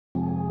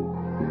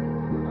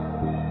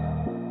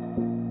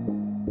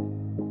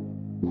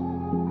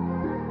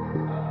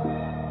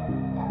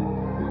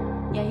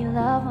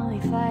love when we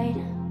fight.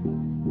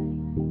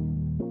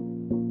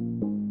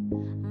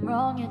 I'm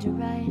wrong and you're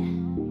right.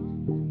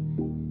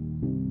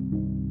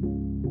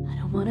 I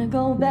don't wanna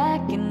go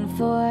back and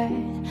forth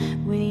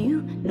with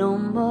you no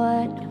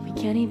more. No, we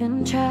can't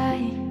even try.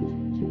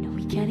 No,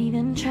 we can't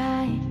even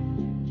try.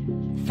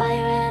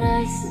 Fire and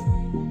ice.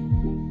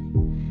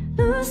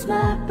 Lose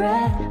my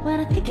breath when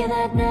I think of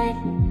that night.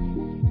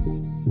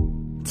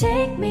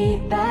 Take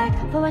me back,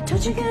 though I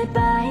told you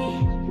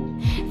goodbye.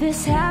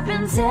 This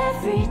happens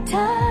every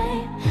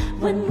time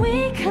when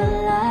we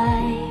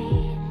collide.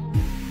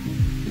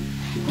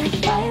 Like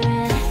fire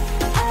and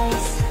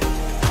ice.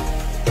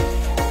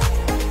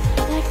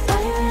 Like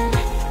fire and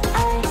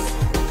ice.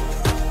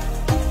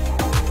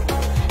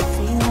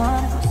 Say you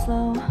wanna go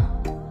slow,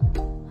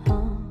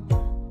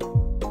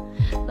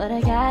 but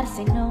I gotta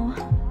say no.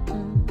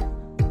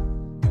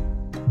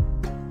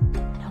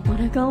 I don't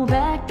wanna go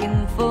back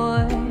and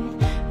forth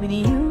with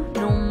you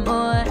no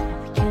more.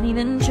 We can't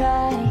even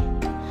try.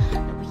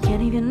 No, we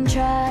can't even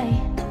try.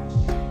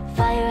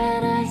 Fire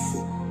and ice.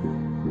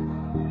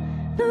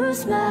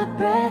 Lose my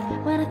breath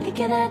when I think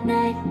of that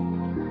night.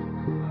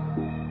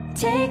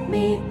 Take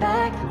me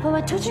back, oh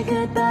I told you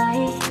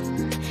goodbye.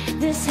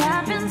 This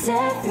happens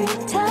every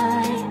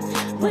time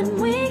when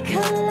we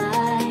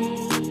collide.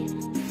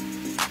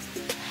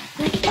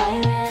 Like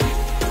fire and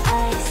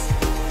ice.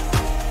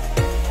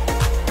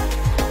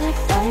 Like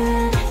fire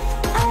and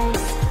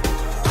ice.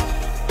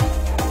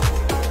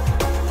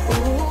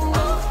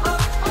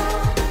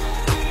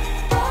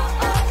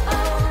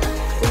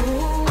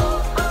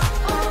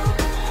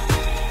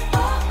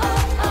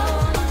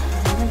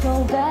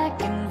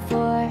 Back and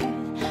forth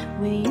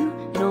with you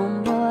no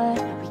more.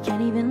 We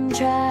can't even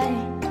try.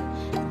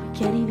 We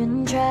can't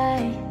even try.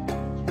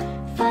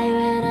 Fire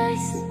and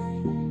ice.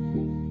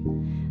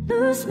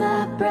 Lose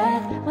my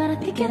breath when I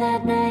think of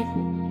that night.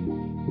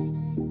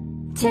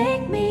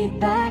 Take me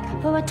back,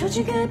 oh I told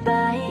you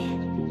goodbye.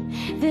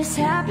 This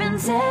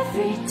happens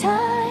every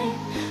time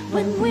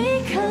when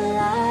we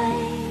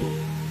collide.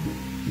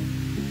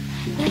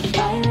 Like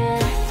fire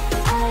and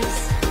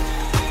ice.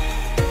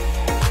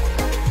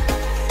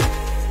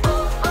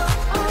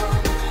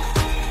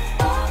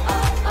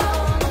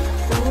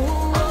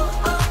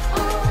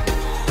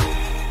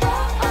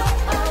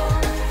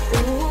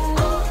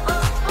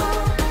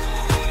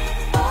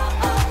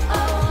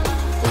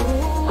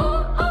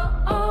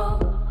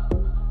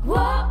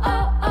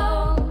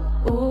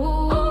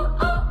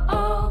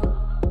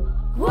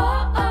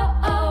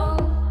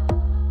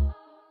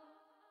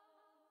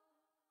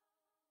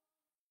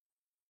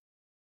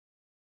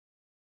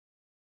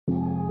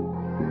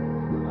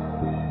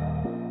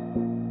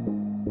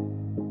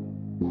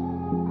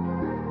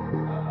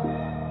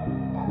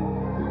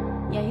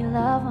 Yeah, you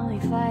love when we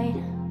fight.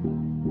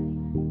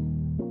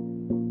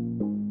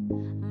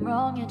 I'm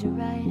wrong and you're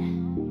right.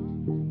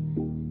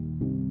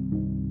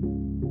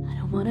 I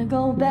don't wanna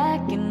go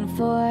back and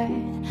forth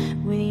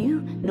with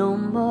you no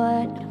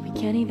more. No, we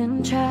can't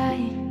even try.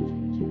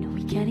 No,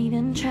 we can't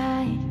even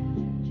try.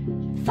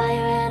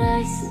 Fire and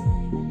ice.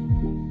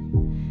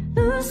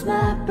 Lose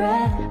my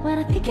breath when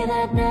I think of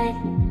that night.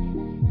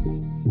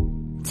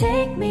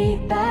 Take me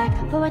back,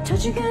 though I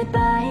told you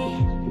goodbye.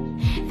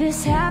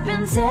 This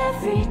happens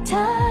every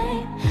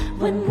time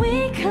when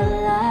we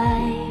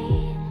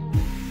collide.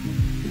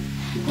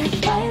 Like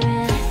fire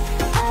and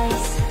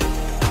ice.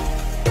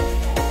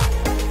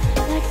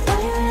 Like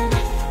fire and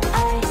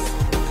ice.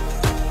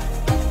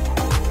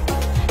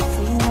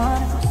 Say you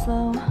wanna go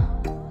slow,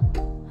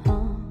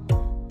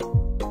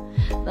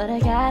 but I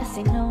gotta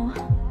say no. I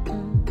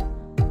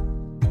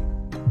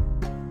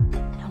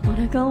don't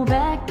wanna go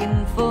back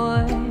and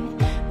forth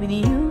with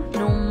you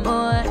no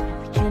more.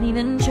 We can't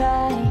even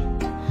try.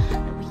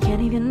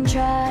 Can't even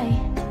try.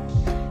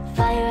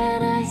 Fire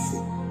and ice.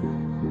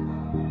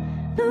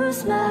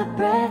 Lose my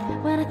breath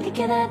when I think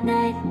of that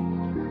night.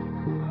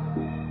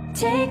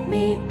 Take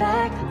me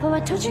back, oh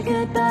I told you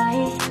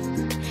goodbye.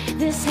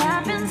 This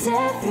happens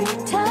every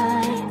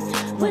time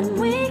when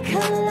we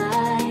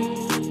collide.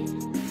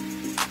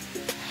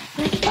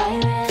 Like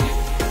fire and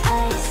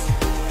ice.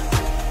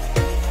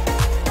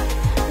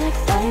 Like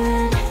fire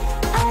and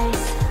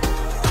ice.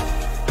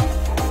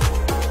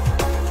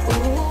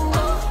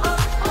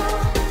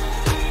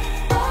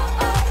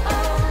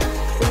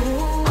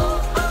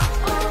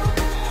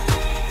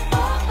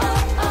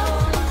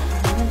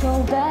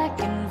 Back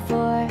and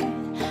forth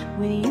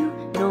with you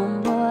no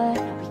more.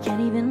 No, we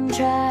can't even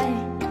try.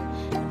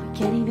 No, we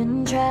can't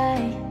even try.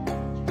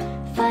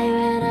 Fire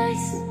and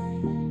ice.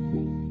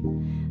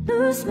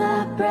 Lose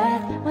my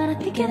breath when I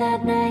think of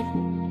that night.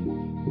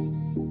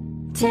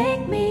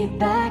 Take me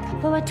back,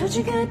 though I told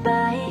you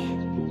goodbye.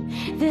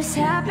 This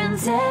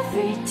happens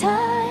every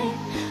time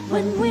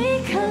when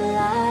we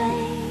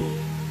collide.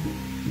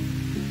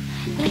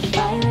 Like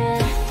fire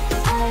and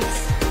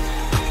ice.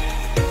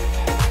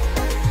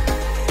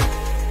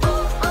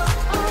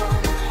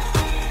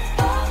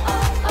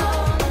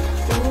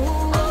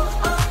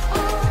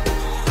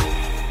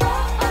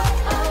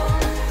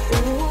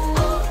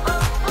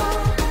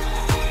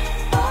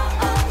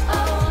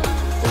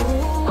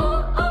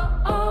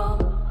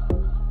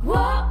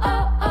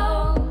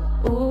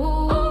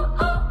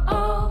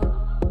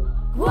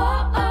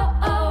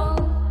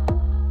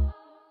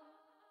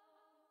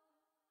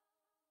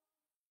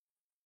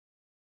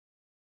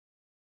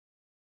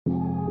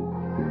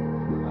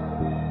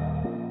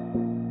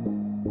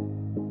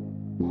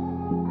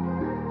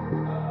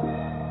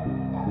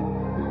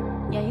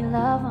 Yeah, you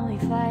love when we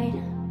fight.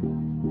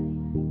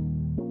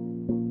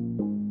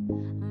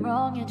 I'm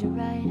wrong and you're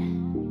right.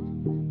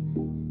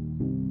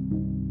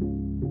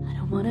 I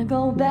don't wanna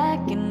go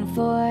back and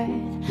forth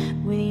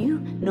with you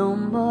no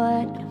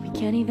more. No, we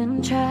can't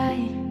even try.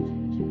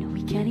 No,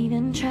 we can't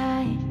even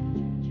try.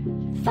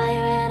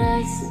 Fire and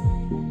ice,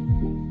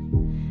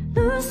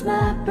 lose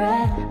my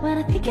breath when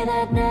I think of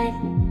that night.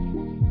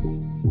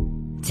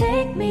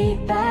 Take me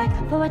back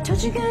before I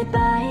told you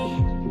goodbye.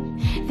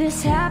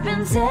 This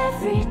happens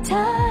every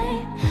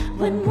time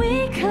when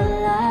we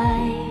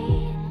collide.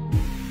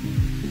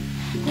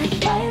 Like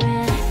fire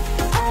and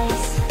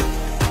ice,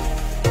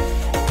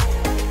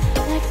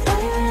 like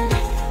fire and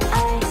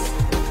ice.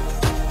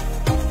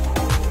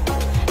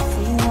 So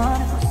you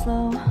wanna go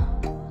slow,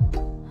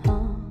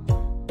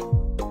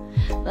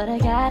 but I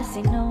gotta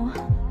say no. I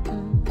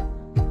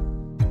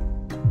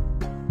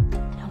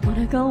don't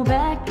wanna go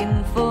back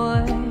and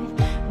forth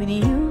with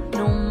you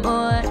no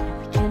more.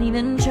 We can't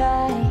even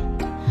try.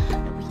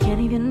 No, we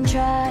can't even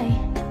try.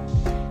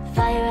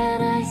 Fire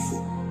and ice,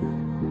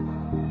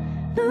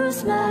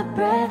 lose my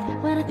breath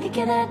when I think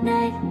of that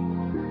night.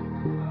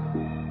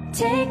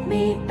 Take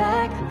me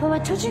back before I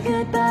told you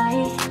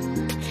goodbye.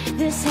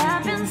 This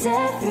happens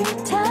every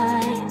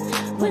time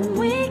when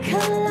we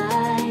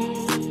collide.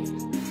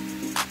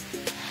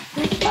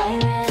 Like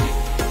fire and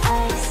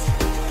ice,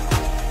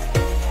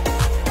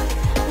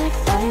 like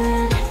fire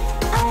and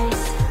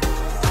ice.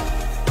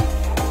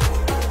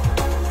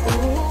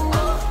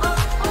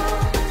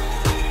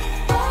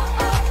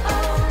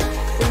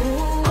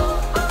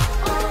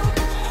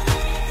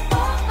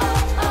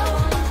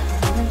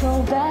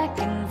 Back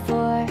and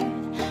forth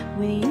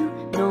with you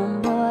no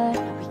more.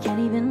 We can't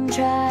even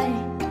try.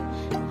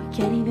 We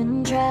can't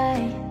even try.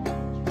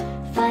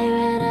 Fire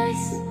and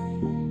ice,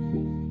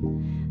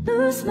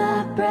 lose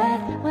my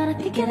breath when I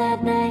think of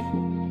that night.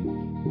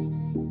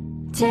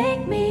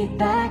 Take me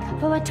back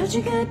before I told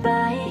you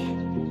goodbye.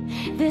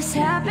 This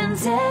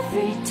happens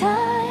every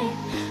time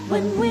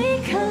when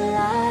we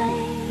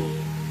collide.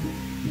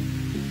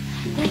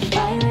 Like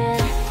fire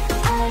and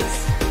ice.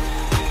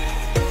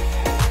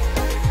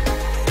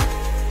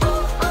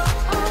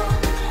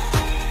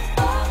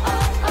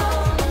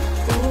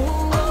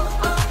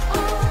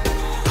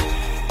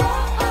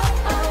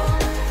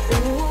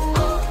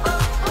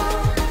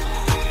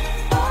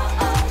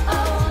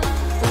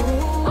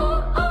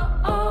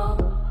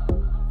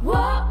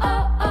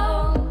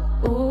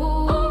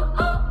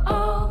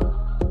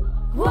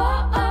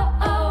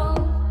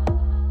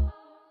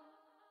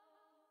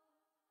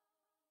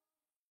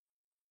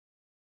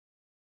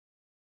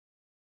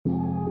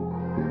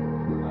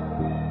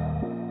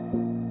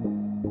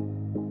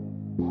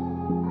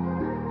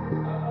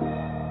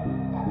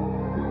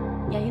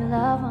 Yeah, you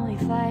love when we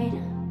fight.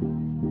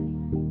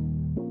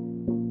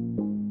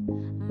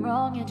 I'm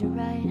wrong and you're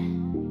right.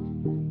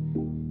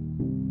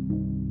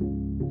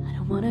 I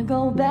don't wanna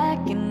go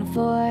back and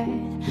forth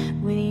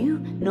with you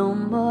no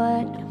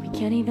more. No, we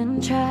can't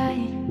even try.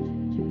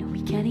 No,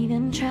 we can't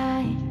even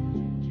try.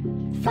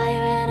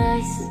 Fire and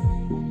ice,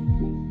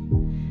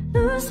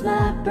 lose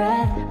my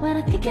breath when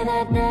I think of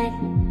that night.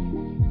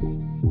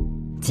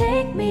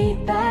 Take me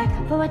back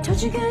before I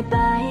told you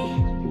goodbye.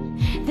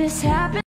 This happened.